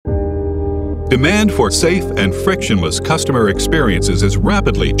Demand for safe and frictionless customer experiences is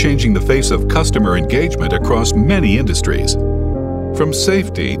rapidly changing the face of customer engagement across many industries. From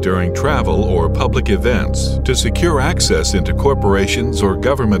safety during travel or public events to secure access into corporations or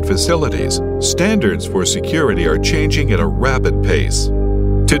government facilities, standards for security are changing at a rapid pace.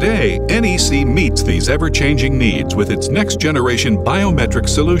 Today, NEC meets these ever-changing needs with its next-generation biometric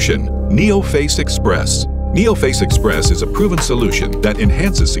solution, NeoFace Express. NeoFace Express is a proven solution that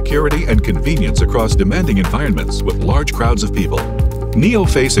enhances security and convenience across demanding environments with large crowds of people.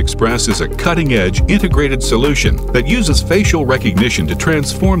 NeoFace Express is a cutting-edge, integrated solution that uses facial recognition to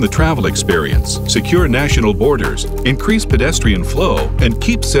transform the travel experience, secure national borders, increase pedestrian flow, and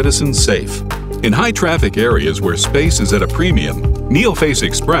keep citizens safe. In high-traffic areas where space is at a premium, NeoFace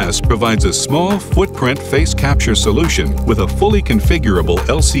Express provides a small footprint face capture solution with a fully configurable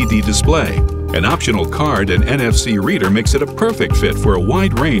LCD display. An optional card and NFC reader makes it a perfect fit for a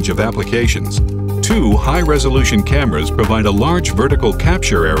wide range of applications. Two high-resolution cameras provide a large vertical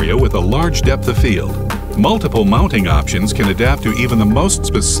capture area with a large depth of field. Multiple mounting options can adapt to even the most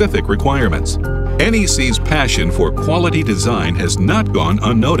specific requirements. NEC's passion for quality design has not gone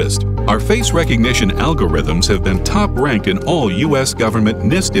unnoticed. Our face recognition algorithms have been top-ranked in all U.S. government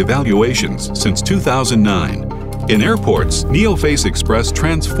NIST evaluations since 2009. In airports, NeoFace Express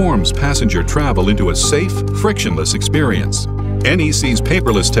transforms passenger travel into a safe, frictionless experience. NEC's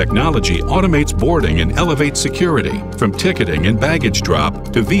paperless technology automates boarding and elevates security, from ticketing and baggage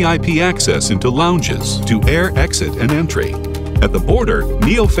drop to VIP access into lounges to air exit and entry. At the border,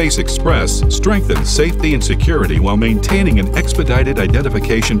 NeoFace Express strengthens safety and security while maintaining an expedited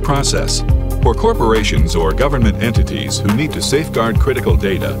identification process. For corporations or government entities who need to safeguard critical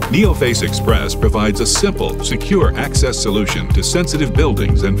data, NeoFace Express provides a simple, secure access solution to sensitive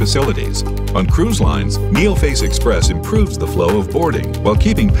buildings and facilities. On cruise lines, NeoFace Express improves the flow of boarding while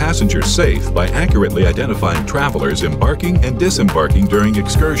keeping passengers safe by accurately identifying travelers embarking and disembarking during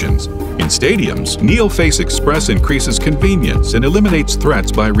excursions. In stadiums, NeoFace Express increases convenience and eliminates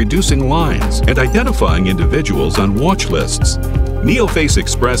threats by reducing lines and identifying individuals on watch lists. NeoFace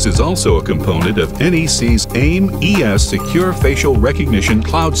Express is also a component of NEC's AIM-ES Secure Facial Recognition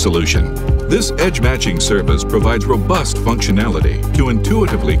Cloud solution. This edge-matching service provides robust functionality to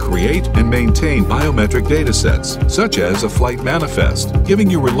intuitively create and maintain biometric datasets, such as a flight manifest, giving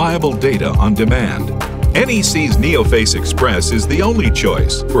you reliable data on demand. NEC's NeoFace Express is the only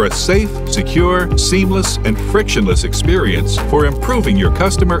choice for a safe, secure, seamless, and frictionless experience for improving your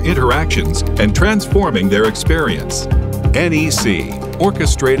customer interactions and transforming their experience. NEC,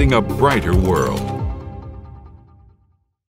 orchestrating a brighter world.